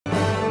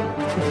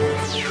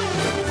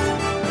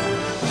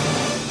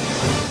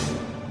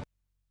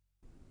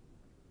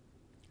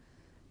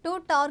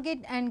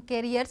Target and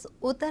careers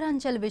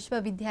Uttaranchal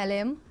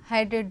విశ్వవిద్యాలయం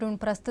హైడ్రేడ్రూన్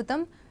ప్రస్తుతం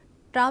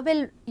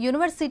travel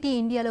university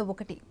ఇండియాలో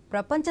ఒకటి.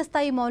 ప్రపంచ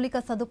స్థాయి మౌలిక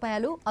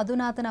సదుపాయాలు,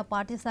 అధునాతన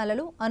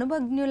పాఠశాలలు,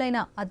 అనుభవజ్ఞులైన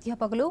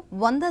అధ్యాపకులు,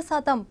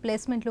 100%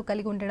 ప్లేస్మెంట్లు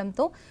కలిగి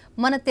ఉండడంతో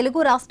మన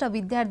తెలుగు రాష్ట్ర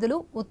విద్యార్థులు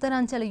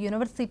ఉత్తరాంచల్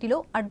యూనివర్సిటీలో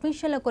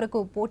అడ్మిషన్ల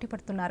కొరకు పోటీ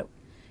పడుతున్నారు.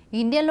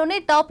 ఇండియాలోనే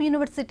టాప్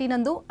యూనివర్సిటీ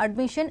నందు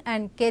అడ్మిషన్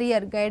అండ్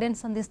కెరియర్ గైడెన్స్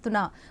అందిస్తున్న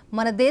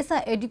మన దేశ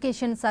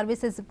education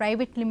services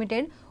private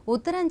limited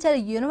Uttaranchal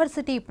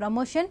university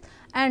promotion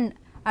and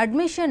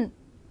admission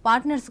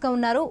పార్ట్నర్స్గా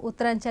ఉన్నారు.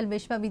 ఉత్తరాంచల్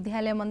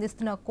విశ్వవిద్యాలయం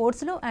అందిస్తున్న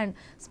కోర్సులు అండ్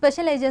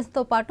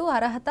స్పెషలైజేషన్తో పాటు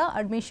అర్హత,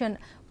 అడ్మిషన్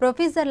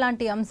ప్రొఫీజర్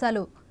లాంటి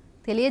అంశాలు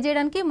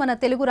తెలియజేయడానికి మన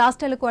తెలుగు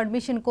రాష్ట్రాలకు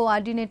అడ్మిషన్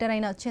కోఆర్డినేటర్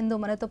అయిన చందు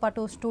మనతో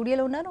పాటు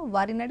స్టూడియోలో ఉన్నారు.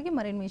 వారిని అడిగి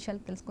మరిన్ని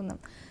విషయాలు తెలుసుకుందాం.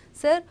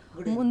 సార్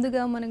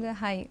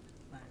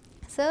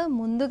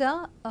ముందుగా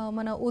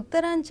మన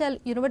ఉత్తరాంచల్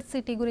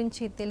యూనివర్సిటీ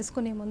గురించి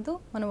తెలుసుకునే ముందు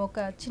మనం ఒక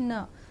చిన్న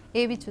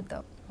ఏవి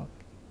చూద్దాం.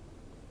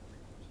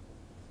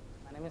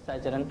 My name is Sai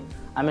Charan.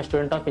 I am a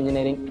student of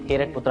engineering here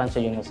at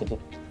Uttaranchal University.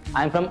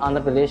 I am from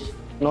Andhra Pradesh,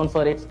 known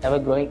for its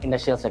ever-growing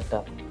industrial sector.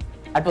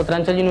 At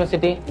Uttaranchal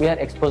University, we are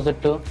exposed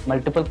to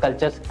multiple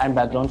cultures and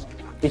backgrounds,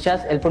 which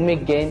has helped me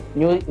gain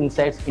new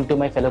insights into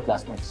my fellow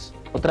classmates.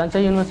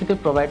 Uttaranchal University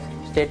provides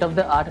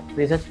state-of-the-art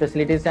research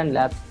facilities and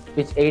labs,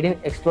 which aid in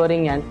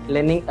exploring and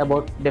learning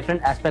about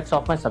different aspects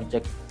of my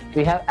subject.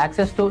 We have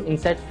access to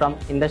insights from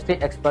industry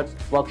experts,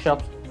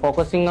 workshops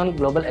focusing on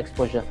global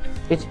exposure,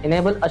 which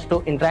enable us to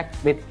interact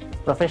with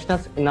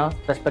professionals in our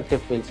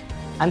respective fields.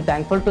 I'm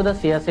thankful to the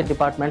CSE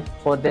department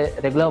for their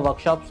regular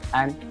workshops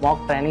and mock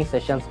training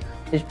sessions,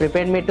 which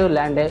prepared me to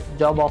land a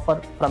job offer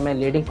from a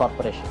leading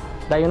corporation.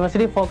 The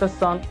university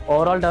focuses on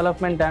overall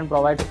development and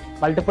provides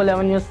multiple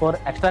avenues for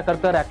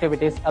extracurricular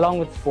activities along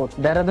with sports.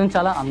 Dehradun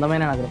చాలా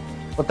అందమైన నగరం.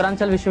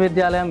 ఉత్తరాంచల్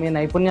విశ్వవిద్యాలయం మీ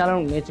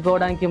నైపుణ్యాలను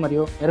నేర్చుకోవడానికి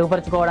మరియు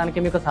మెరుగుపరచుకోవడానికి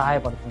మీకు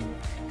సహాయపడుతుంది.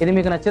 ఇది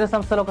మీకు నచ్చిన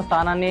సంస్థలో ఒక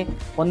స్థానాన్ని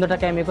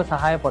పొందుటకై మీకు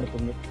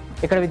సహాయపడుతుంది.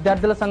 ఇక్కడ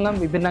విద్యార్థుల సంఘం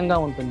విభిన్నంగా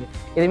ఉంటుంది.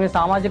 ఇది మీ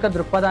సామాజిక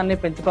దృక్పథాన్ని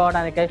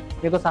పెంచుకోవడానికై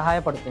మీకు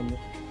సహాయపడుతుంది.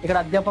 ఇక్కడ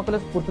అధ్యాపకులు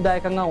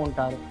స్ఫూర్తిదాయకంగా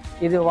ఉంటారు.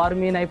 ఇది వారు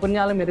మీ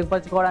నైపుణ్యాలు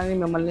మెరుగుపరచుకోవడానికి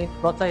మిమ్మల్ని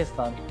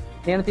ప్రోత్సహిస్తారు.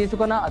 నేను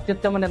తీసుకున్న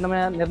అత్యుత్తమ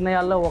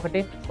నిర్ణయాల్లో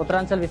ఒకటి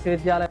ఉత్తరాంచల్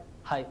విశ్వవిద్యాలయం.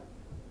 హాయ్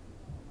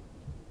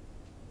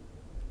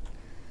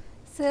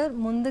సార్,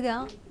 ముందుగా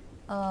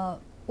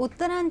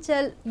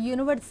Uttaranchal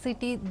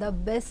university the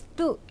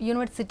best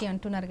university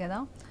అంటున్నారు కదా,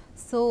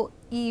 సో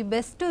ఈ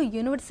బెస్ట్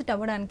యూనివర్సిటీ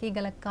అవ్వడానికి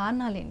గల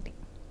కారణాలు ఏంటి?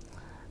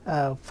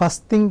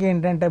 ఫస్ట్ థింగ్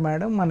ఏంటంటే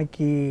మేడం,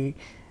 మనకి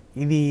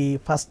ఇది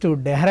ఫస్ట్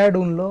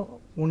డెహ్రాడూన్లో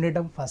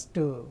ఉండటం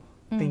ఫస్ట్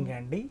థింగ్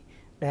అండి.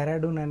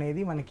 డెహ్రాడూన్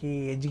అనేది మనకి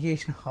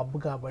ఎడ్యుకేషన్ హబ్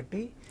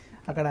కాబట్టి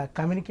అక్కడ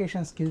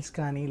కమ్యూనికేషన్ స్కిల్స్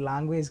కానీ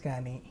లాంగ్వేజ్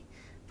కానీ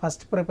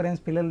ఫస్ట్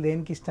ప్రిఫరెన్స్ పిల్లలు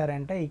దేనికి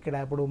ఇస్తారంటే, ఇక్కడ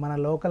ఇప్పుడు మన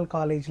లోకల్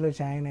కాలేజ్లో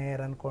జాయిన్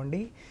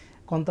అయ్యారనుకోండి,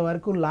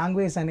 కొంతవరకు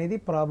లాంగ్వేజ్ అనేది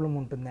ప్రాబ్లం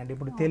ఉంటుందండి.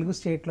 ఇప్పుడు తెలుగు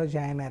స్టేట్లో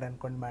జాయిన్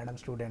అయ్యారనుకోండి మేడం,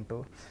 స్టూడెంట్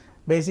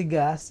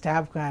బేసిక్గా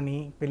స్టాఫ్ కానీ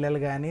పిల్లలు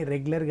కానీ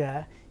రెగ్యులర్గా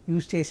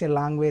యూజ్ చేసే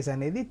లాంగ్వేజ్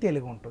అనేది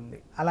తెలుగు ఉంటుంది.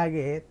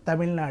 అలాగే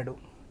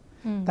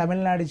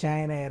తమిళనాడు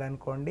జాయిన్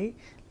అయ్యారనుకోండి,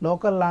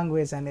 లోకల్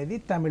లాంగ్వేజ్ అనేది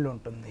తమిళ్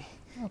ఉంటుంది.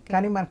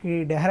 కానీ మనకి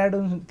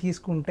డెహ్రాడూన్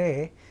తీసుకుంటే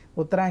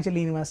ఉత్తరాంచల్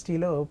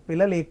యూనివర్సిటీలో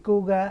పిల్లలు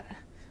ఎక్కువగా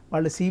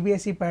వాళ్ళు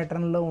సిబిఎస్ఈ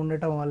ప్యాటర్న్లో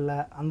ఉండటం వల్ల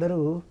అందరూ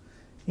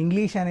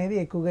ఇంగ్లీష్ అనేది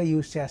ఎక్కువగా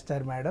యూజ్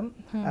చేస్తారు మేడం.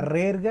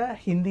 రేర్గా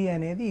హిందీ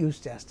అనేది యూజ్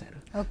చేస్తారు.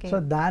 సో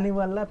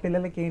దానివల్ల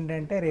పిల్లలకి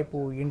ఏంటంటే రేపు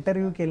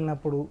ఇంటర్వ్యూకి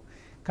వెళ్ళినప్పుడు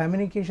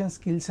కమ్యూనికేషన్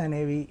స్కిల్స్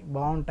అనేవి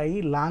బాగుంటాయి,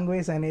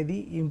 లాంగ్వేజ్ అనేది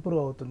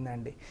ఇంప్రూవ్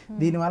అవుతుందండి.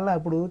 దీనివల్ల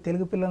ఇప్పుడు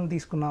తెలుగు పిల్లల్ని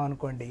తీసుకున్నాం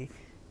అనుకోండి,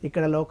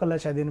 ఇక్కడ లోకల్లో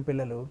చదివిన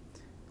పిల్లలు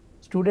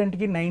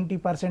స్టూడెంట్కి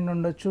 90%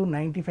 ఉండొచ్చు,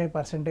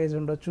 95%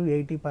 ఉండొచ్చు,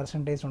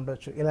 80%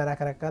 ఉండొచ్చు, ఇలా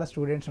రకరకాల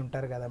స్టూడెంట్స్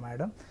ఉంటారు కదా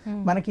మేడం.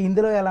 మనకి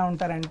ఇందులో ఎలా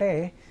ఉంటారంటే,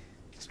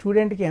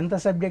 స్టూడెంట్కి ఎంత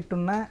సబ్జెక్ట్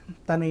ఉన్నా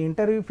తను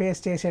ఇంటర్వ్యూ ఫేస్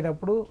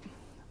చేసేటప్పుడు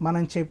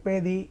మనం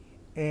చెప్పేది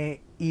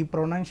ఈ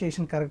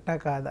ప్రొనౌన్సియేషన్ కరెక్టా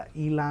కాదా,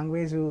 ఈ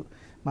లాంగ్వేజ్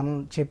మనం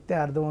చెప్తే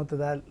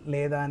అర్థమవుతుందా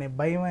లేదా అనే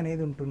భయం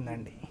అనేది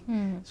ఉంటుందండి.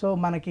 సో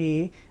మనకి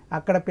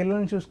అక్కడ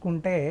పిల్లల్ని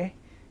చూసుకుంటే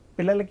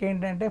పిల్లలకి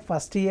ఏంటంటే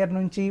ఫస్ట్ ఇయర్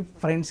నుంచి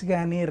ఫ్రెండ్స్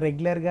కానీ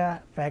రెగ్యులర్గా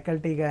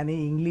ఫ్యాకల్టీ కానీ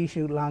ఇంగ్లీష్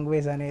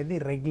లాంగ్వేజ్ అనేది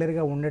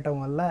రెగ్యులర్గా ఉండటం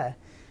వల్ల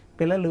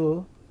పిల్లలు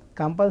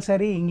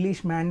కంపల్సరీ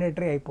ఇంగ్లీష్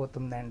మ్యాండేటరీ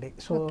అయిపోతుందండి.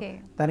 సో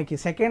తనకి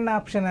సెకండ్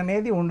ఆప్షన్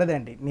అనేది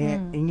ఉండదండి,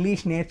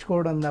 ఇంగ్లీష్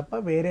నేర్చుకోవడం తప్ప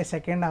వేరే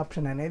సెకండ్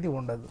ఆప్షన్ అనేది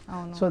ఉండదు.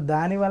 సో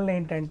దానివల్ల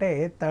ఏంటంటే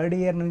థర్డ్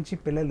ఇయర్ నుంచి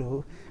పిల్లలు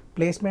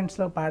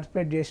ప్లేస్మెంట్స్లో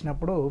పార్టిసిపేట్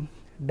చేసినప్పుడు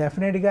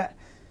డెఫినెట్గా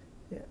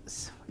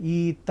ఈ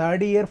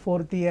థర్డ్ ఇయర్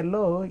ఫోర్త్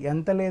ఇయర్లో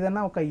ఎంత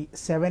లేదన్నా ఒక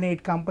 7-8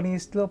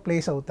 కంపెనీస్లో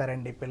ప్లేస్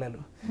అవుతారండి పిల్లలు.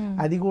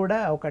 అది కూడా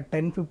ఒక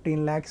 10-15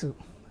 lakhs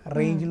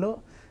రేంజ్లో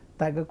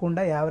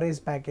తగ్గకుండా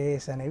యావరేజ్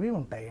ప్యాకేజెస్ అనేవి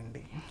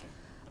ఉంటాయండి.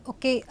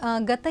 ఓకే,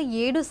 గత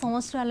 7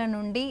 సంవత్సరాల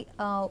నుండి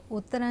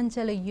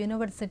ఉత్తరాంచల్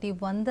యూనివర్సిటీ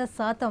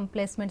 100%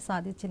 ప్లేస్మెంట్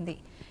సాధించింది.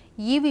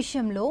 ఈ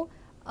విషయంలో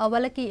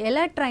వాళ్ళకి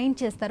ఎలా ట్రైన్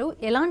చేస్తారు,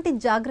 ఎలాంటి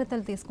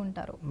జాగ్రత్తలు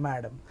తీసుకుంటారు?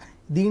 మేడం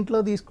దీంట్లో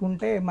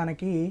తీసుకుంటే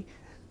మనకి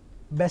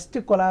బెస్ట్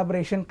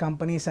కొలాబరేషన్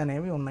కంపెనీస్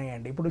అనేవి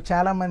ఉన్నాయండి. ఇప్పుడు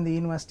చాలామంది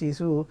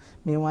యూనివర్సిటీసు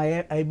మేము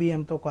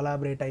ఐబిఎంతో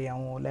కొలాబరేట్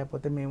అయ్యాము,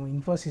 లేకపోతే మేము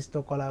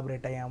ఇన్ఫోసిస్తో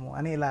కొలాబరేట్ అయ్యాము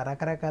అని ఇలా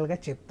రకరకాలుగా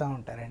చెప్తూ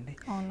ఉంటారండి.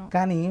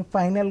 కానీ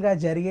ఫైనల్గా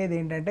జరిగేది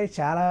ఏంటంటే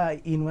చాలా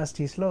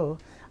యూనివర్సిటీస్లో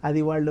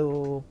అది వాళ్ళు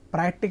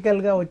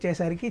ప్రాక్టికల్గా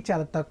వచ్చేసరికి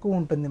చాలా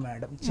తక్కువ ఉంటుంది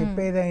మేడం.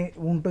 చెప్పేది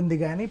ఉంటుంది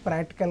కానీ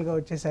ప్రాక్టికల్గా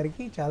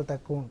వచ్చేసరికి చాలా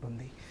తక్కువ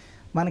ఉంటుంది.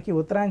 మనకి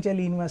ఉత్తరాంచల్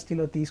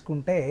యూనివర్సిటీలో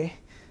తీసుకుంటే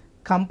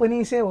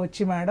కంపెనీసే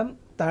వచ్చి మేడం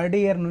థర్డ్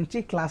ఇయర్ నుంచి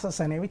క్లాసెస్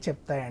అనేవి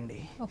చెప్తాయండి.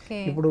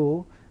 ఇప్పుడు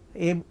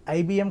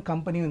ఐబిఎం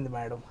కంపెనీ ఉంది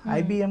మేడం.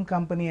 ఐబిఎం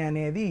కంపెనీ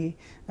అనేది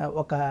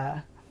ఒక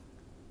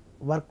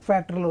వర్క్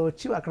ఫ్యాక్టరీలో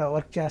వచ్చి అక్కడ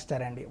వర్క్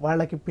చేస్తారండి.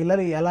 వాళ్ళకి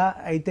పిల్లలు ఎలా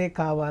అయితే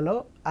కావాలో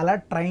అలా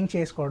ట్రైన్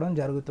చేసుకోవడం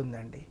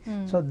జరుగుతుందండి.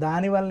 సో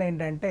దానివల్ల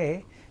ఏంటంటే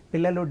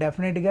పిల్లలు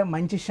డెఫినెట్గా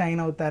మంచి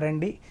షైన్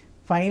అవుతారండి.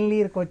 ఫైనల్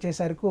ఇయర్కి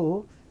వచ్చేసరికి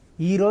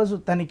ఈరోజు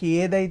తనకి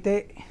ఏదైతే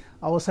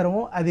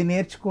అవసరమో అది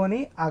నేర్చుకొని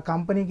ఆ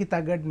కంపెనీకి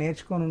తగ్గట్టు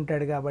నేర్చుకొని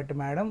ఉంటాడు కాబట్టి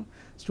మేడం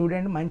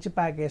స్టూడెంట్ మంచి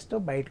ప్యాకేజ్తో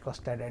బయటకు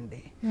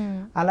వస్తాడండి.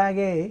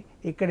 అలాగే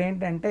ఇక్కడ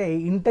ఏంటంటే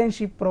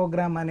ఇంటర్న్షిప్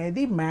ప్రోగ్రామ్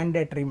అనేది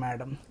మ్యాండేటరీ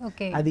మేడం.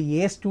 అది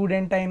ఏ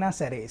స్టూడెంట్ అయినా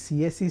సరే,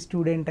 సిఎస్సి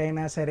స్టూడెంట్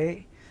అయినా సరే,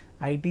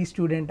 ఐటీ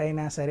స్టూడెంట్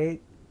అయినా సరే,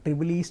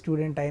 ట్రిపుల్ ఈ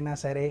స్టూడెంట్ అయినా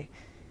సరే,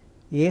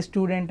 ఏ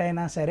స్టూడెంట్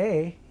అయినా సరే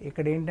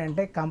ఇక్కడ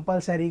ఏంటంటే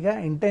కంపల్సరీగా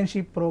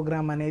ఇంటర్న్షిప్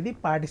ప్రోగ్రామ్ అనేది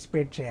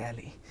పార్టిసిపేట్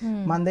చేయాలి.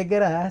 మన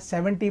దగ్గర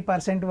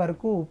 70%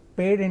 వరకు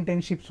పెయిడ్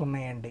ఇంటర్న్షిప్స్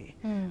ఉన్నాయండి.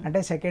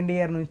 అంటే సెకండ్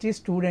ఇయర్ నుంచి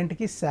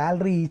స్టూడెంట్కి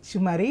శాలరీ ఇచ్చి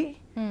మరీ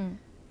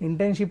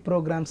ఇంటర్న్షిప్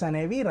ప్రోగ్రామ్స్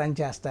అనేవి రన్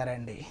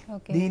చేస్తారండి.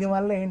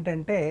 దీనివల్ల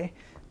ఏంటంటే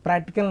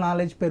ప్రాక్టికల్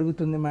నాలెడ్జ్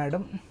పెరుగుతుంది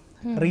మేడం.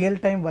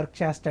 రియల్ టైం వర్క్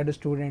చేస్తాడు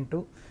స్టూడెంటు.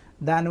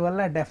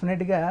 దానివల్ల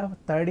డెఫినెట్గా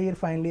థర్డ్ ఇయర్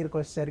ఫైనల్ ఇయర్కి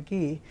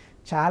వచ్చేసరికి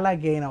చాలా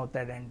గెయిన్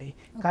అవుతాడండి.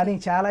 కానీ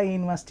చాలా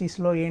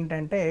యూనివర్సిటీస్లో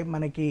ఏంటంటే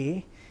మనకి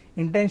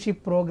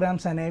ఇంటర్న్షిప్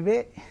ప్రోగ్రామ్స్ అనేవే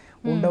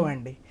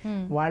ఉండవండి.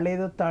 వాళ్ళు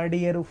ఏదో థర్డ్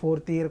ఇయర్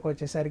ఫోర్త్ ఇయర్కి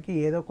వచ్చేసరికి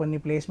ఏదో కొన్ని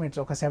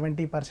ప్లేస్మెంట్స్ ఒక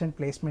 70%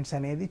 ప్లేస్మెంట్స్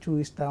అనేది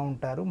చూపిస్తూ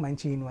ఉంటారు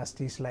మంచి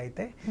యూనివర్సిటీస్లో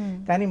అయితే.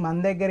 కానీ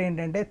మన దగ్గర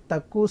ఏంటంటే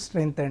తక్కువ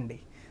స్ట్రెంత్ అండి.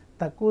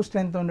 తక్కువ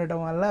స్ట్రెంత్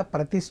ఉండటం వల్ల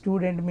ప్రతి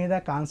స్టూడెంట్ మీద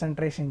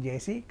కాన్సన్ట్రేషన్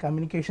చేసి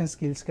కమ్యూనికేషన్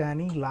స్కిల్స్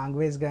కానీ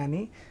లాంగ్వేజ్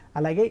కానీ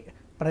అలాగే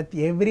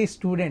ఎవ్రీ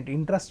స్టూడెంట్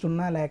ఇంట్రెస్ట్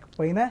ఉన్నా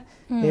లేకపోయినా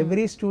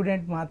ఎవ్రీ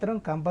స్టూడెంట్ మాత్రం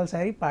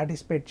కంపల్సరీ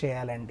పార్టిసిపేట్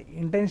చేయాలండి.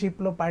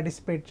 ఇంటర్న్షిప్లో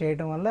పార్టిసిపేట్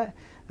చేయడం వల్ల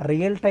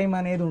రియల్ టైం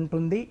అనేది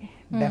ఉంటుంది.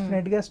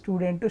 డెఫినెట్గా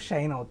స్టూడెంట్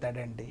షైన్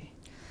అవుతాడండి.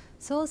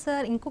 సో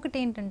సార్ ఇంకొకటి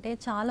ఏంటంటే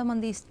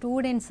చాలామంది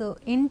స్టూడెంట్స్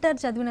ఇంటర్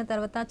చదివిన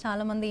తర్వాత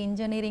చాలామంది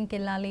ఇంజనీరింగ్కి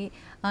వెళ్ళాలి,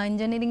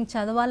 ఇంజనీరింగ్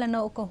చదవాలన్న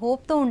ఒక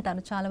హోప్తో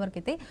ఉంటారు చాలా వరకు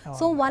అయితే.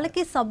 సో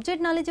వాళ్ళకి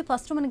సబ్జెక్ట్ నాలెడ్జ్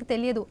ఫస్ట్ మనకి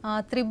తెలియదు.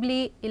 త్రిబుల్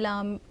ఈ ఇలా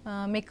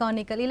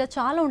మెకానికల్ ఇలా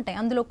చాలా ఉంటాయి,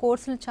 అందులో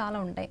కోర్సులు చాలా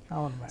ఉంటాయి.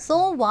 సో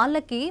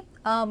వాళ్ళకి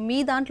మీ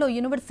దాంట్లో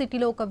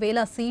యూనివర్సిటీలో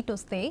ఒకవేళ సీట్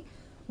వస్తే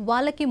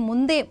వాళ్ళకి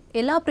ముందే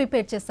ఎలా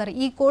ప్రిపేర్ చేస్తారు?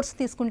 ఈ కోర్సు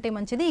తీసుకుంటే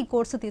మంచిది, ఈ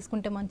కోర్సు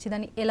తీసుకుంటే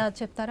మంచిదని ఎలా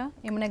చెప్తారా?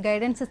 ఏమైనా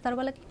గైడెన్స్ ఇస్తారు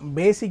వాళ్ళకి?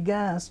 బేసిక్గా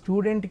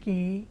స్టూడెంట్కి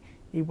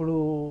ఇప్పుడు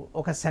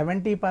ఒక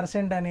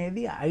 70%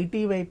 అనేది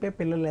ఐటీ వైపే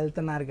పిల్లలు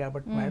వెళ్తున్నారు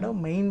కాబట్టి మేడం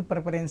మెయిన్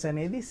ప్రిఫరెన్స్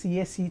అనేది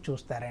సిఎస్సి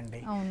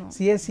చూస్తారండి.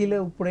 సిఎస్సిలో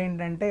ఇప్పుడు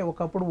ఏంటంటే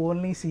ఒకప్పుడు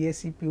ఓన్లీ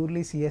సిఎస్సి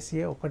ప్యూర్లీ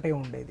సిఎస్సిఏ ఒకటే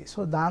ఉండేది.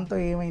 సో దాంతో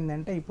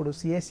ఏమైందంటే ఇప్పుడు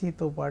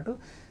సిఎస్సితో పాటు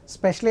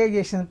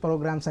స్పెషలైజేషన్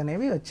ప్రోగ్రామ్స్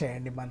అనేవి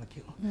వచ్చాయండి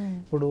మనకి.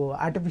 ఇప్పుడు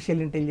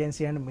artificial intelligence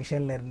and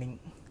machine learning,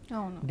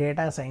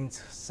 data science,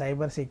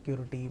 cyber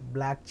security,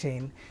 block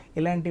chain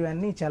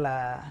ఇలాంటివన్నీ చాలా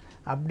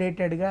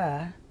అప్డేటెడ్గా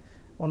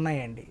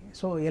ఉన్నాయండి.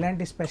 సో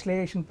ఇలాంటి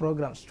specialisation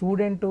programme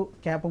student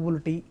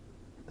capability,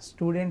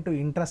 student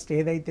interest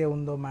ఏదైతే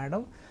ఉందో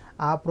మేడం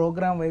ఆ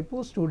ప్రోగ్రామ్ వైపు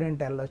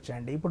స్టూడెంట్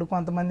వెళ్ళొచ్చండి. ఇప్పుడు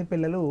కొంతమంది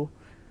పిల్లలు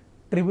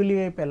ట్రిపుల్ ఈ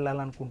వైపు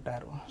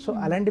వెళ్ళాలనుకుంటారు. సో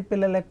అలాంటి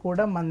పిల్లలకు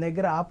కూడా మన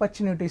దగ్గర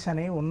ఆపర్చునిటీస్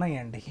అనేవి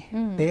ఉన్నాయండి.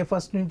 డే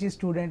ఫస్ట్ నుంచి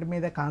స్టూడెంట్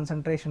మీద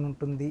కాన్సన్ట్రేషన్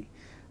ఉంటుంది.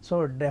 సో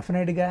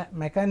డెఫినెట్గా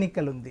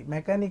మెకానికల్ ఉంది.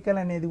 మెకానికల్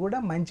అనేది కూడా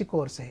మంచి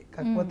కోర్సే,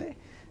 కాకపోతే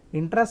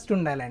ఇంట్రెస్ట్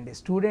ఉండాలండి.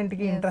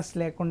 స్టూడెంట్కి ఇంట్రెస్ట్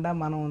లేకుండా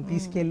మనం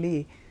తీసుకెళ్ళి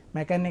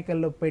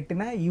మెకానికల్లో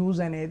పెట్టిన యూజ్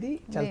అనేది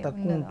చాలా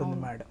తక్కువ ఉంటుంది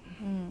మేడం.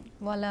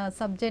 వాళ్ళ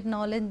సబ్జెక్ట్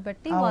నాలెడ్జ్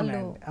బట్టి వాళ్ళు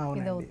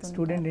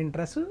స్టూడెంట్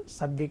ఇంట్రెస్ట్,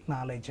 సబ్జెక్ట్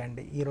నాలెడ్జ్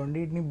అండి ఈ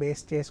రెండింటిని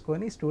బేస్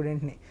చేసుకొని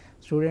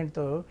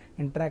స్టూడెంట్తో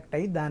ఇంటరాక్ట్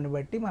అయ్యి దాన్ని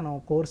బట్టి మనం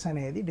కోర్స్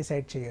అనేది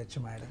డిసైడ్ చేయొచ్చు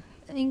మేడం.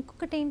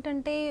 ఇంకొకటి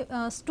ఏంటంటే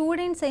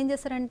స్టూడెంట్స్ ఏం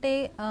చేస్తారంటే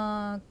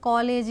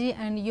కాలేజీ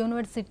అండ్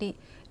యూనివర్సిటీ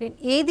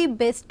ఏది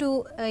బెస్ట్,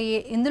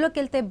 ఎందులోకి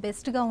వెళ్తే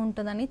బెస్ట్గా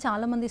ఉంటుందని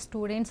చాలామంది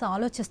స్టూడెంట్స్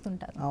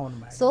ఆలోచిస్తుంటారు.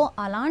 సో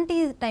అలాంటి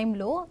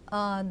టైంలో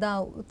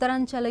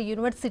ఉత్తరాంచల్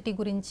యూనివర్సిటీ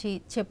గురించి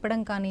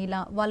చెప్పడం కానీ ఇలా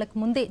వాళ్ళకి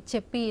ముందే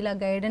చెప్పి ఇలా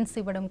గైడెన్స్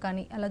ఇవ్వడం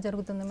కానీ అలా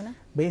జరుగుతుంది మేడం?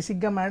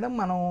 బేసిక్గా మేడం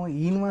మనం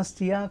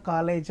యూనివర్సిటీయా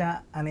కాలేజా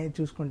అనేది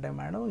చూసుకుంటే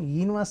మేడం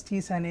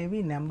యూనివర్సిటీస్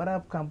అనేవి నెంబర్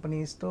ఆఫ్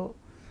కంపెనీస్తో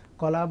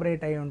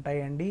కొలాబరేట్ అయి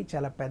ఉంటాయండి.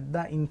 చాలా పెద్ద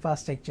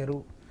ఇన్ఫ్రాస్ట్రక్చరు,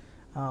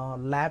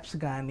 ల్యాబ్స్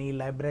కానీ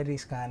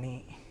లైబ్రరీస్ కానీ,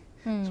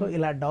 సో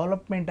ఇలా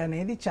డెవలప్మెంట్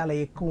అనేది చాలా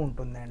ఎక్కువ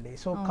ఉంటుందండి.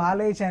 సో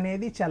కాలేజ్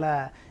అనేది చాలా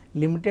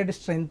లిమిటెడ్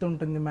స్ట్రెంగ్త్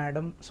ఉంటుంది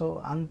మేడం. సో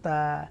అంత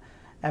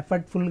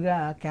ఎఫర్ట్ఫుల్గా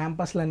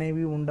క్యాంపస్లు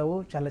అనేవి ఉండవు,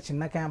 చాలా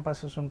చిన్న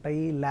క్యాంపసెస్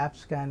ఉంటాయి.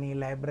 ల్యాబ్స్ కానీ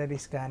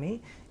లైబ్రరీస్ కానీ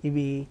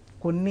ఇవి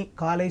కొన్ని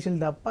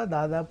కాలేజీలు తప్ప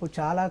దాదాపు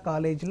చాలా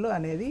కాలేజీలు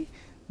అనేది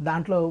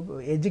దాంట్లో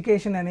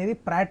ఎడ్యుకేషన్ అనేది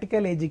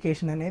ప్రాక్టికల్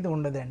ఎడ్యుకేషన్ అనేది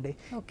ఉండదండి.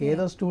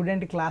 ఏదో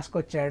స్టూడెంట్ క్లాస్కి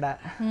వచ్చాడా,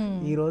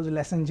 ఈరోజు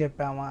లెసన్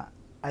చెప్పామా,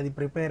 అది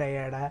ప్రిపేర్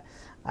అయ్యాడా,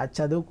 అది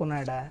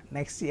చదువుకున్నాడా,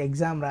 నెక్స్ట్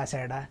ఎగ్జామ్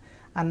రాశాడా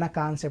అన్న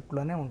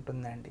కాన్సెప్ట్లోనే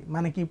ఉంటుందండి.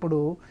 మనకి ఇప్పుడు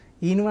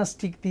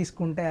యూనివర్సిటీకి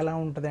తీసుకుంటే ఎలా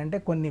ఉంటుంది అంటే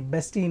కొన్ని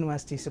బెస్ట్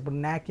యూనివర్సిటీస్, ఇప్పుడు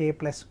NAC A+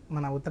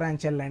 మన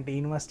ఉత్తరాంచల్ లాంటి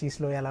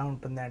యూనివర్సిటీస్లో ఎలా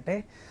ఉంటుందంటే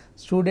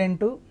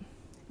స్టూడెంటు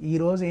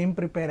ఈరోజు ఏం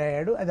ప్రిపేర్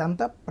అయ్యాడు అది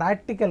అంతా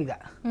ప్రాక్టికల్గా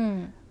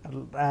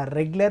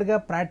రెగ్యులర్గా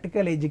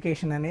ప్రాక్టికల్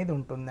ఎడ్యుకేషన్ అనేది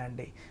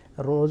ఉంటుందండి.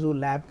 రోజు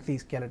ల్యాబ్కి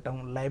తీసుకెళ్ళటం,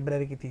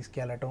 లైబ్రరీకి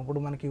తీసుకెళ్ళటం. ఇప్పుడు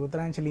మనకి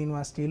ఉత్తరాంచల్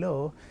యూనివర్సిటీలో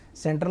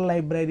సెంట్రల్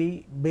లైబ్రరీ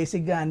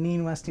బేసిక్గా అన్ని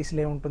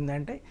యూనివర్సిటీస్లో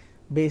ఏముంటుందంటే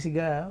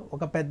బేసిక్గా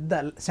ఒక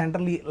పెద్ద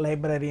సెంట్రల్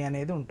లైబ్రరీ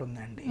అనేది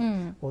ఉంటుందండి.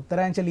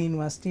 ఉత్తరాంచల్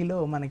యూనివర్సిటీలో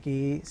మనకి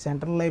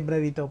సెంట్రల్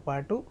లైబ్రరీతో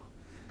పాటు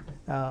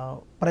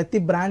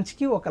ప్రతి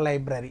బ్రాంచ్కి ఒక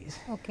లైబ్రరీ.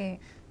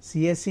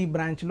 CSE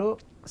బ్రాంచ్లో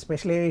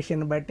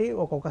స్పెషలైజేషన్ బట్టి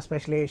ఒక్కొక్క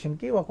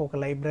స్పెషలైజేషన్కి ఒక్కొక్క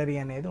లైబ్రరీ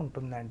అనేది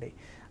ఉంటుందండి.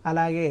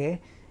 అలాగే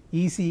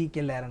ECEకి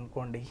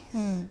వెళ్ళారనుకోండి,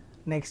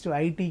 నెక్స్ట్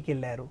ITకి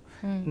వెళ్ళారు,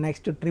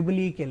 నెక్స్ట్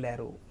EEEకి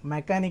వెళ్ళారు,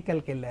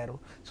 మెకానికల్కి వెళ్ళారు.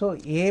 సో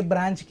ఏ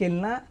బ్రాంచ్కి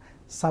వెళ్ళినా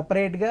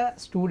సపరేట్గా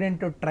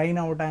స్టూడెంట్ ట్రైన్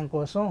అవ్వడం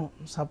కోసం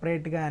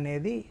సపరేట్గా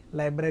అనేది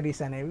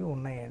లైబ్రరీస్ అనేవి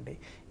ఉన్నాయండి.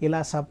 ఇలా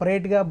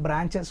సపరేట్గా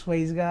బ్రాంచెస్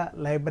వైజ్గా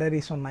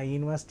లైబ్రరీస్ ఉన్న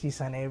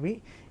యూనివర్సిటీస్ అనేవి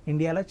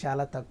ఇండియాలో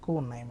చాలా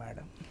తక్కువ ఉన్నాయి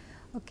మేడం.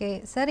 ఓకే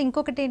సార్,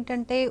 ఇంకొకటి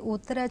ఏంటంటే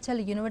ఉత్తరాంచల్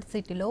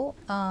యూనివర్సిటీలో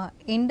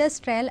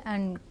ఇండస్ట్రియల్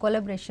అండ్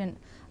కొలాబరేషన్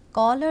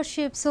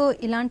స్కాలర్షిప్స్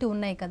ఇలాంటివి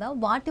ఉన్నాయి కదా,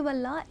 వాటి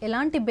వల్ల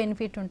ఎలాంటి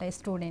బెనిఫిట్ ఉంటాయి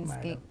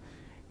స్టూడెంట్స్కి?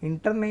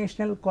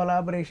 ఇంటర్నేషనల్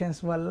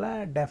కొలాబరేషన్స్ వల్ల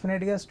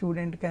డెఫినెట్గా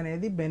స్టూడెంట్కి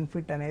అనేది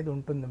బెనిఫిట్ అనేది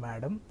ఉంటుంది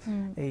మేడం.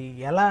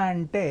 ఎలా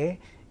అంటే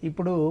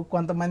ఇప్పుడు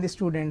కొంతమంది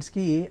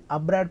స్టూడెంట్స్కి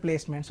అబ్రాడ్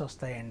ప్లేస్మెంట్స్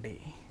వస్తాయండి.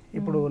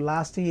 ఇప్పుడు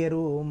లాస్ట్ ఇయర్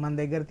మన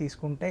దగ్గర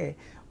తీసుకుంటే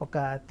ఒక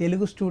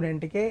తెలుగు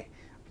స్టూడెంట్కే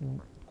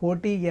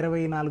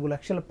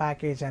 1,24,00,000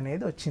 ప్యాకేజ్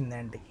అనేది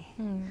వచ్చిందండి.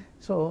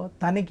 సో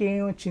తనకి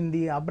ఏం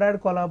వచ్చింది, అబ్రాడ్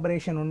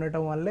కొలాబరేషన్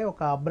ఉండటం వల్లే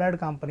ఒక అబ్రాడ్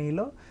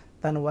కంపెనీలో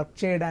తను వర్క్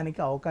చేయడానికి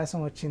అవకాశం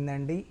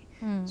వచ్చిందండి.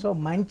 సో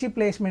మంచి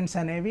ప్లేస్మెంట్స్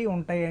అనేవి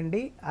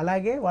ఉంటాయండి.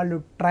 అలాగే వాళ్ళు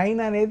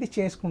ట్రైన్ అనేది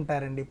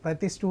చేసుకుంటారండి.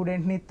 ప్రతి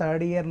స్టూడెంట్ని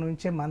 3rd ఇయర్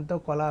నుంచే మనతో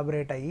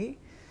కొలాబరేట్ అయ్యి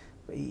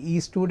ఈ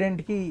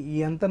స్టూడెంట్కి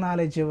ఎంత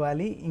నాలెడ్జ్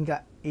ఇవ్వాలి, ఇంకా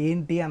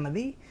ఏంటి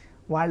అన్నది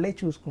వాళ్ళే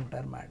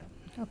చూసుకుంటారు మేడం.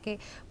 ఓకే,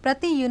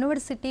 ప్రతి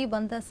యూనివర్సిటీ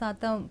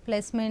 100%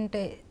 ప్లేస్మెంట్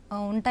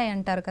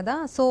ఉంటాయంటారు కదా,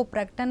 సో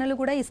ప్రకటనలు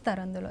కూడా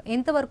ఇస్తారు, అందులో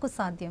ఎంతవరకు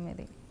సాధ్యం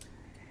ఇది?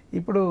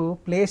 ఇప్పుడు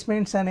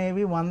ప్లేస్మెంట్స్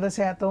అనేవి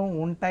 100%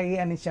 ఉంటాయి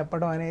అని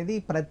చెప్పడం అనేది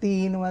ప్రతి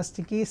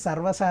యూనివర్సిటీకి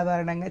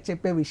సర్వసాధారణంగా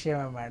చెప్పే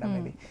విషయమే మేడం.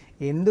 ఇది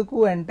ఎందుకు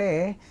అంటే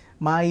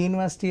మా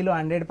యూనివర్సిటీలో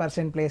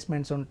 100%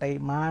 ప్లేస్మెంట్స్ ఉంటాయి,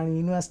 మా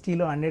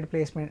యూనివర్సిటీలో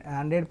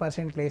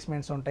 100%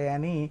 ప్లేస్మెంట్స్ ఉంటాయి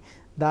అని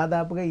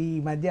దాదాపుగా ఈ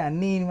మధ్య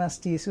అన్ని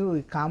యూనివర్సిటీస్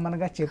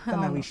కామన్గా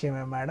చెప్తున్న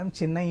విషయమే మేడం.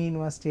 చిన్న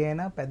యూనివర్సిటీ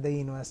అయినా పెద్ద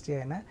యూనివర్సిటీ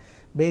అయినా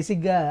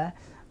బేసిక్గా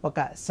ఒక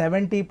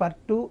 70%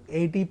 to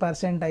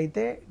 80%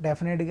 అయితే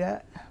డెఫినెట్గా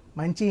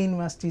మంచి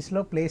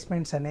యూనివర్సిటీస్లో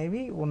ప్లేస్మెంట్స్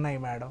అనేవి ఉన్నాయి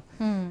మేడం.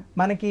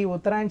 మనకి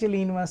ఉత్తరాంచల్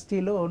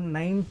యూనివర్సిటీలో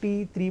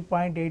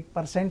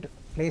 93.8%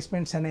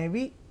 ప్లేస్మెంట్స్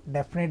అనేవి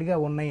డెఫినెట్గా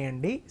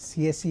ఉన్నాయండి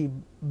CSE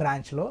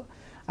బ్రాంచ్లో.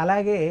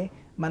 అలాగే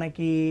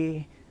మనకి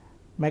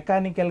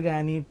మెకానికల్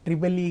కానీ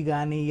EEE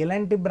కానీ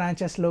ఇలాంటి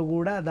బ్రాంచెస్లో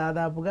కూడా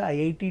దాదాపుగా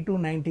 80 to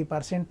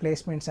 90%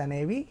 ప్లేస్మెంట్స్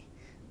అనేవి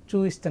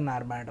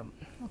చూపిస్తున్నారు మేడం.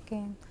 ఓకే,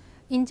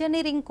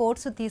 ఇంజనీరింగ్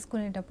కోర్సు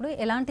తీసుకునేటప్పుడు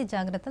ఎలాంటి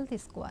జాగ్రత్తలు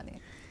తీసుకోవాలి?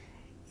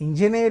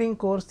 ఇంజనీరింగ్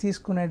కోర్స్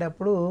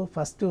తీసుకునేటప్పుడు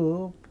ఫస్ట్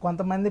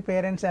కొంతమంది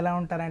పేరెంట్స్ ఎలా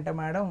ఉంటారంటే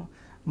మేడం,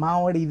 మా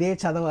వాడు ఇదే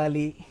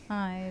చదవాలి,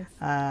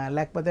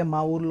 లేకపోతే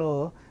మా ఊర్లో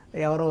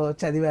ఎవరో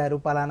చదివారు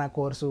పలానా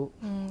కోర్సు,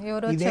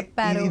 ఇదే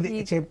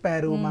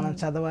చెప్పారు మనం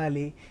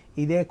చదవాలి,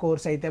 ఇదే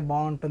కోర్స్ అయితే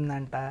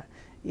బాగుంటుందంట,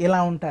 ఇలా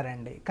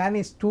ఉంటారండి. కానీ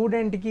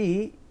స్టూడెంట్కి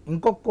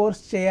ఇంకొక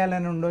కోర్స్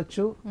చేయాలని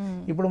ఉండొచ్చు.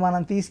 ఇప్పుడు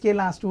మనం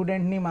తీసుకెళ్ళి ఆ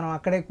స్టూడెంట్ని మనం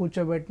అక్కడే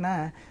కూర్చోబెట్టినా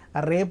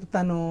రేపు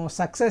తను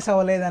సక్సెస్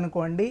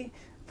అవ్వలేదనుకోండి,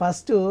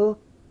 ఫస్ట్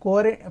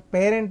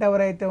పేరెంట్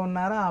ఎవరైతే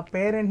ఉన్నారో ఆ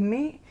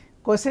పేరెంట్ని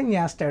క్వశ్చన్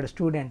చేస్తాడు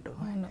స్టూడెంట్.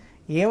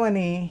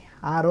 ఏమని,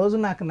 ఆ రోజు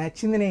నాకు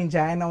నచ్చింది నేను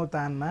జాయిన్ అవుతా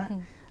అన్నా,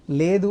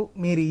 లేదు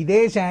మీరు ఇదే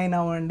జాయిన్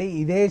అవ్వండి,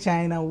 ఇదే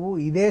జాయిన్ అవ్వు,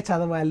 ఇదే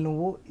చదవాలి,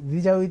 నువ్వు ఇది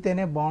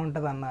చదివితేనే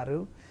బాగుంటుంది అన్నారు.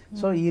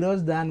 సో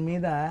ఈరోజు దాని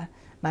మీద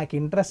నాకు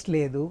ఇంట్రెస్ట్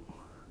లేదు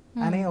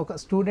అని ఒక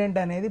స్టూడెంట్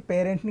అనేది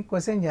పేరెంట్ని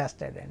క్వశ్చన్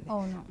చేస్తాడండి.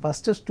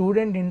 ఫస్ట్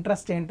స్టూడెంట్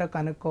ఇంట్రెస్ట్ ఏంటో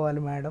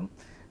కనుక్కోవాలి మేడం.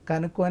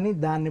 కనుక్కొని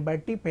దాన్ని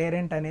బట్టి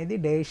పేరెంట్ అనేది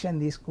డెసిషన్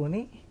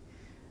తీసుకొని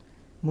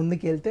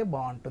ముందుకెళ్తే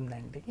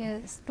బాగుంటుందండి.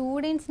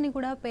 స్టూడెంట్స్ని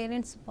కూడా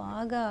పేరెంట్స్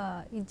బాగా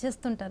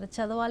ఇచ్చేస్తుంటారు,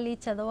 చదవాలి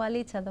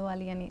చదవాలి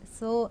చదవాలి అని.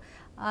 సో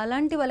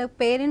అలాంటి వాళ్ళ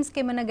పేరెంట్స్కి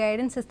ఏమైనా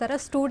గైడెన్స్ ఇస్తారా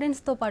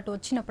స్టూడెంట్స్తో పాటు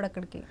వచ్చినప్పుడు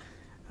అక్కడికి?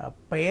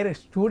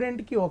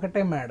 స్టూడెంట్కి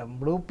ఒకటే మేడం,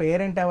 ఇప్పుడు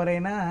పేరెంట్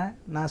ఎవరైనా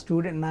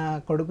నా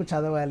కొడుకు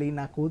చదవాలి,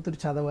 నా కూతురు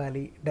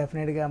చదవాలి,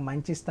 డెఫినెట్గా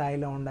మంచి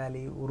స్థాయిలో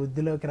ఉండాలి,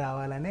 వృద్ధిలోకి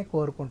రావాలనే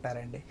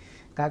కోరుకుంటారండి.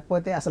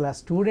 కాకపోతే అసలు ఆ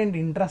స్టూడెంట్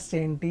ఇంట్రెస్ట్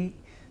ఏంటి,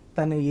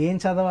 తను ఏం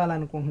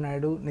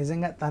చదవాలనుకుంటున్నాడు,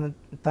 నిజంగా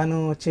తను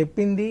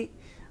చెప్పింది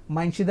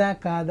మంచిదా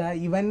కాదా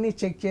ఇవన్నీ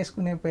చెక్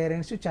చేసుకునే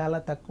పేరెంట్స్ చాలా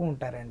తక్కువ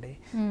ఉంటారండి.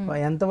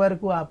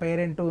 ఎంతవరకు ఆ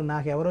పేరెంట్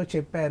నాకు ఎవరో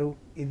చెప్పారు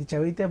ఇది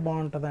చదివితే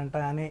బాగుంటుందంట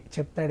అని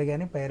చెప్తాడు,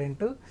 కానీ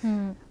పేరెంట్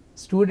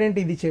స్టూడెంట్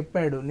ఇది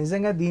చెప్పాడు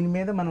నిజంగా దీని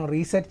మీద మనం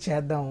రీసెర్చ్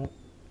చేద్దాము,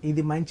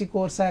 ఇది మంచి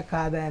కోర్సా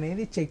కాదా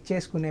అనేది చెక్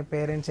చేసుకునే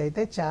పేరెంట్స్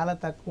అయితే చాలా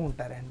తక్కువ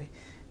ఉంటారండి.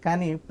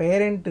 కానీ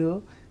పేరెంట్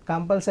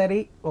కంపల్సరీ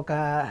ఒక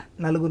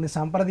నలుగురిని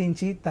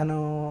సంప్రదించి తను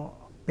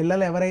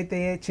పిల్లలు ఎవరైతే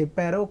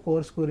చెప్పారో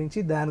కోర్స్ గురించి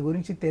దాని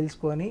గురించి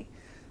తెలుసుకొని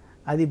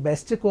అది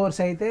బెస్ట్ కోర్స్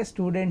అయితే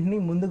స్టూడెంట్ని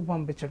ముందుకు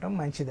పంపించడం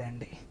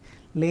మంచిదండి.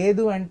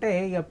 లేదు అంటే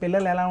ఇక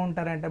పిల్లలు ఎలా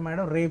ఉంటారంటే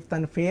మేడం రేపు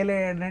తను ఫెయిల్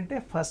అయ్యాడంటే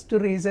ఫస్ట్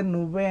రీజన్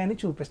నువ్వే అని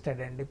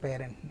చూపిస్తాడండి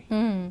పేరెంట్ని.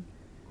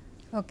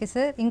 ఓకే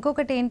సార్,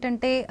 ఇంకొకటి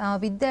ఏంటంటే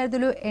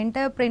విద్యార్థులు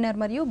ఎంటర్ప్రెన్యూర్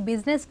మరియు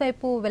బిజినెస్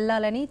వైపు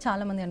వెళ్ళాలని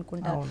చాలామంది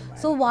అనుకుంటారు.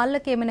 సో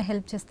వాళ్ళకి ఏమైనా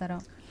హెల్ప్ చేస్తారా?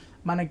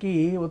 మనకి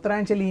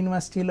ఉత్తరాంచల్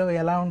యూనివర్సిటీలో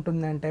ఎలా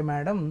ఉంటుందంటే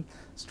మేడం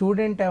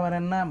స్టూడెంట్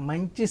ఎవరన్నా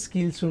మంచి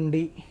స్కిల్స్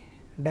ఉండి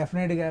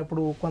డెఫినెట్గా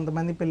ఇప్పుడు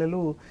కొంతమంది పిల్లలు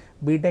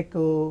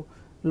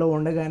బీటెక్లో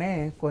ఉండగానే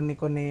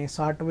కొన్ని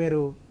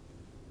సాఫ్ట్వేర్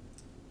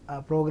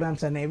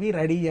ప్రోగ్రామ్స్ అనేవి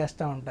రెడీ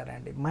చేస్తూ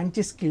ఉంటారండి.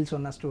 మంచి స్కిల్స్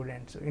ఉన్న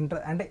స్టూడెంట్స్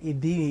అంటే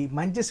ఇది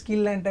మంచి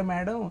స్కిల్ అంటే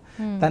మేడం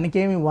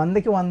తనకేమి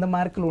 100కి 100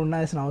 మార్కులు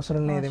ఉండాల్సిన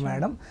అవసరం లేదు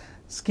మేడం.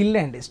 స్కిల్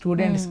అండి,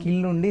 స్టూడెంట్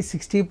స్కిల్ ఉండి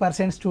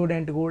 60%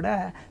 స్టూడెంట్ కూడా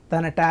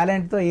తన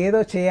టాలెంట్తో ఏదో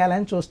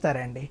చేయాలని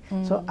చూస్తారండి.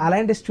 సో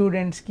అలాంటి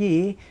స్టూడెంట్స్కి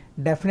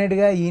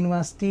డెఫినెట్గా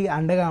యూనివర్సిటీ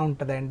అండగా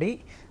ఉంటుందండి.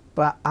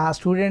 ఆ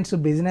స్టూడెంట్స్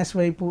బిజినెస్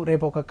వైపు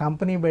రేపు ఒక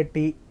కంపెనీ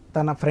పెట్టి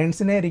తన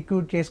ఫ్రెండ్స్నే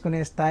రిక్రూట్ చేసుకునే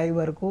స్థాయి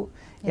వరకు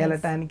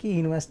వెళ్ళటానికి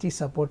యూనివర్సిటీ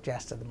సపోర్ట్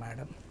చేస్తుంది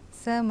మేడం.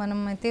 సార్ మనం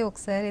అయితే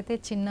ఒకసారి అయితే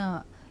చిన్న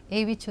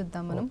ఏవి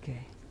చూద్దాం మనం. ఓకే,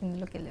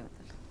 ఇందులోకి వెళ్ళే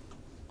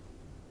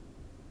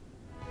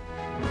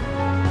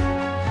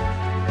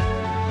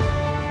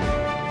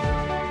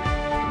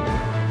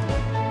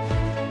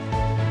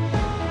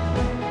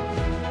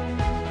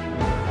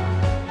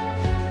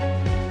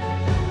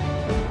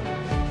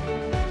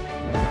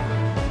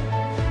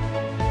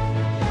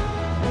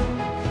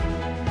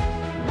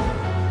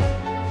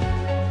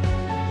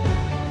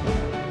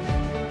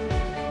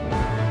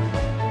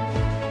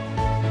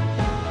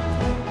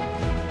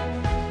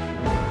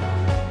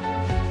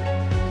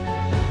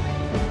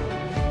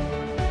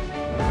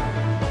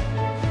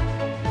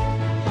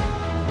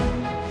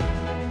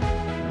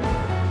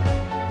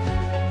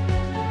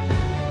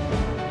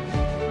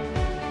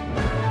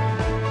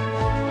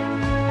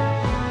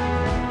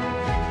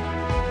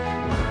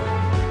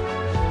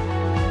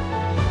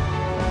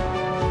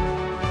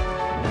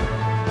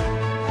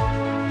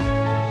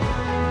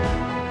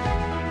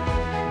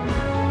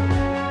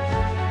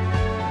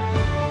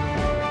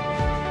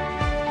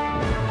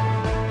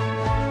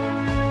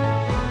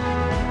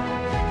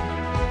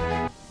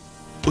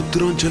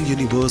Uttaranchal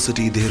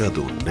University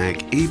Dehradun, NAC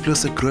A+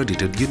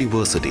 accredited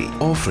university,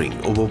 offering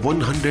over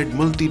 100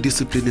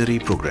 multidisciplinary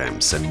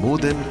programs and more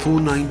than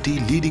 490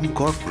 leading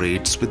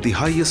corporates with the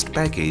highest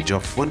package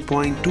of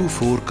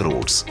 1.24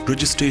 crores.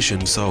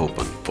 Registrations are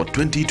open for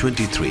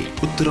 2023.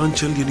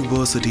 Uttaranchal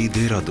University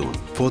Dehradun,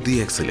 for the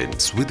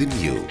excellence within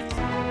you.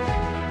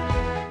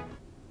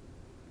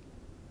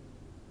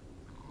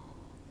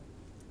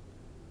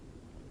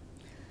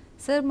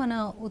 Sir మన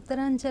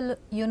ఉత్తరాంచల్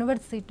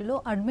యూనివర్సిటీలో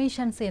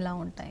admissions ఎలా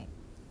ఉంటాయి?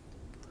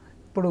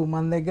 ఇప్పుడు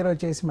మన దగ్గర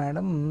వచ్చేసి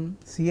madam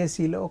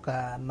సిఎస్సిలో ఒక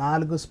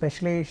 4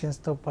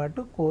 స్పెషలైజేషన్స్తో పాటు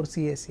కోర్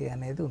సిఎస్సి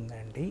అనేది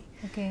ఉందండి.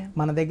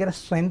 మన దగ్గర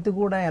స్ట్రెంగ్త్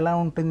కూడా ఎలా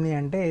ఉంటుంది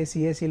అంటే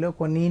సిఎస్సిలో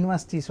కొన్ని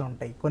యూనివర్సిటీస్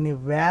ఉంటాయి, కొన్ని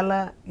వేల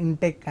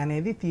ఇంటెక్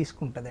అనేది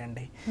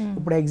తీసుకుంటుందండి.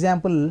 ఇప్పుడు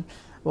ఎగ్జాంపుల్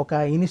ఒక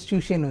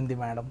ఇన్స్టిట్యూషన్ ఉంది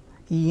మేడం,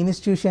 ఈ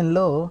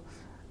ఇన్స్టిట్యూషన్లో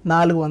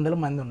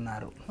 400 మంది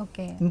ఉన్నారు,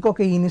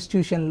 ఇంకొక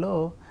ఇన్స్టిట్యూషన్లో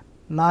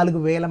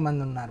 4000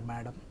 మంది ఉన్నారు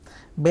మేడం.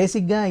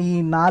 బేసిక్గా ఈ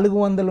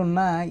 400 ఉన్న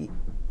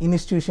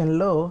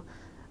ఇన్స్టిట్యూషన్లో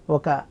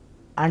ఒక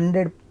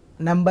 100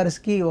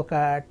 నెంబర్స్కి ఒక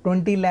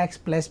 20 lakhs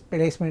ప్లస్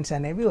ప్లేస్మెంట్స్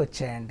అనేవి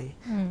వచ్చాయండి.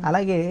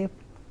 అలాగే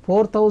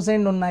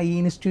 4000 ఉన్న ఈ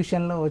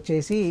ఇన్స్టిట్యూషన్లో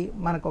వచ్చేసి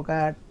మనకు ఒక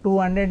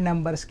 200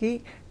 నెంబర్స్కి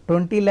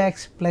 20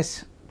 lakhs ప్లస్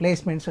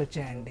ప్లేస్మెంట్స్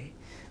వచ్చాయండి.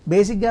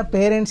 బేసిక్గా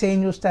పేరెంట్స్ ఏం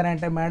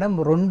చూస్తారంటే మేడం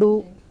రెండు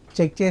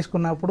చెక్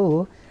చేసుకున్నప్పుడు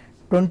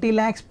 20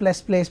 lakhs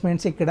ప్లస్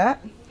ప్లేస్మెంట్స్ ఇక్కడ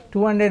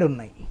 200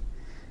 ఉన్నాయి,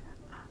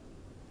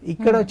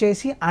 ఇక్కడ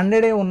వచ్చేసి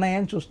 100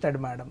 ఉన్నాయని చూస్తాడు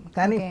మేడం.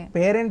 కానీ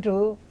పేరెంట్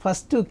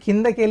ఫస్ట్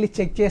కిందకి వెళ్ళి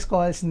చెక్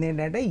చేసుకోవాల్సింది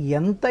ఏంటంటే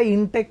ఎంత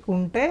ఇంటెక్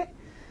ఉంటే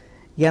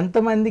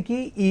ఎంతమందికి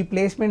ఈ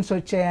ప్లేస్మెంట్స్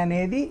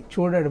వచ్చాయనేది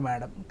చూడడు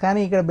మేడం.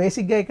 కానీ ఇక్కడ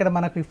బేసిక్గా ఇక్కడ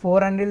మనకి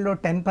 400లో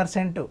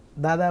 10%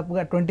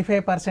 దాదాపుగా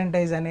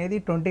 25% అనేది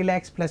 20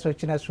 lakhs ప్లస్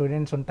వచ్చిన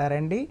స్టూడెంట్స్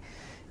ఉంటారండి.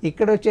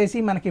 ఇక్కడ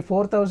వచ్చేసి మనకి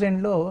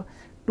 4000లో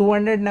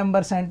 200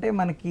 నెంబర్స్ అంటే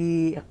మనకి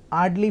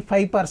హార్డ్లీ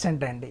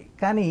 5% అండి.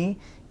 కానీ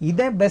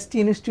ఇదే బెస్ట్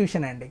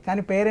ఇన్స్టిట్యూషన్ అండి.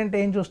 కానీ పేరెంట్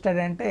ఏం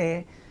చూస్తాడంటే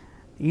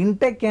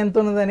ఇంటెక్ ఎంత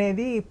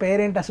ఉన్నదనేది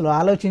పేరెంట్ అసలు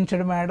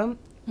ఆలోచించడు మేడం,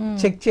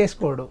 చెక్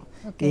చేసుకోడు.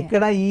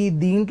 ఇక్కడ ఈ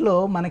దీంట్లో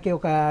మనకి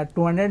ఒక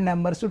 200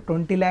 నెంబర్స్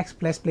 20 lakhs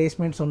ప్లస్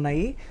ప్లేస్మెంట్స్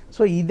ఉన్నాయి,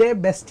 సో ఇదే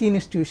బెస్ట్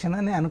ఇన్స్టిట్యూషన్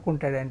అని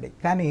అనుకుంటాడండి.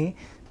 కానీ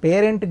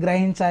పేరెంట్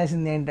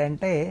గ్రహించాల్సింది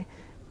ఏంటంటే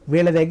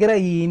వీళ్ళ దగ్గర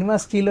ఈ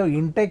యూనివర్సిటీలో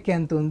ఇంటెక్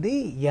ఎంత ఉంది,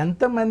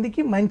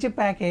 ఎంతమందికి మంచి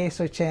ప్యాకేజెస్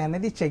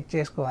వచ్చాయనేది చెక్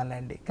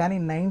చేసుకోవాలండి. కానీ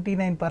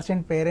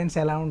 99% పేరెంట్స్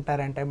ఎలా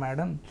ఉంటారంటే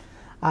మేడం,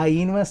 ఆ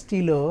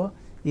యూనివర్సిటీలో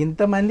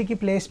ఇంతమందికి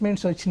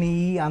ప్లేస్మెంట్స్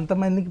వచ్చినాయి,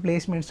 అంతమందికి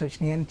ప్లేస్మెంట్స్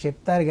వచ్చినాయి అని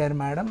చెప్తారు కానీ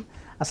మేడం,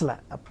 అసలు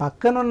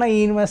పక్కనున్న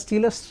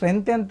యూనివర్సిటీలో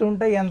స్ట్రెంత్ ఎంత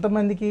ఉంటే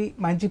ఎంతమందికి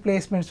మంచి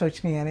ప్లేస్మెంట్స్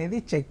వచ్చినాయి అనేది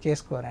చెక్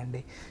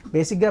చేసుకోరండి.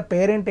 బేసిక్గా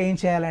పేరెంట్ ఏం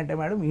చేయాలంటే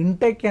మేడం,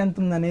 ఇంటెక్ ఎంత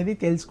ఉందనేది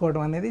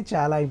తెలుసుకోవడం అనేది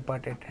చాలా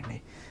ఇంపార్టెంట్ అండి.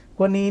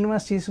 కొన్ని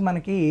యూనివర్సిటీస్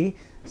మనకి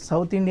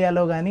సౌత్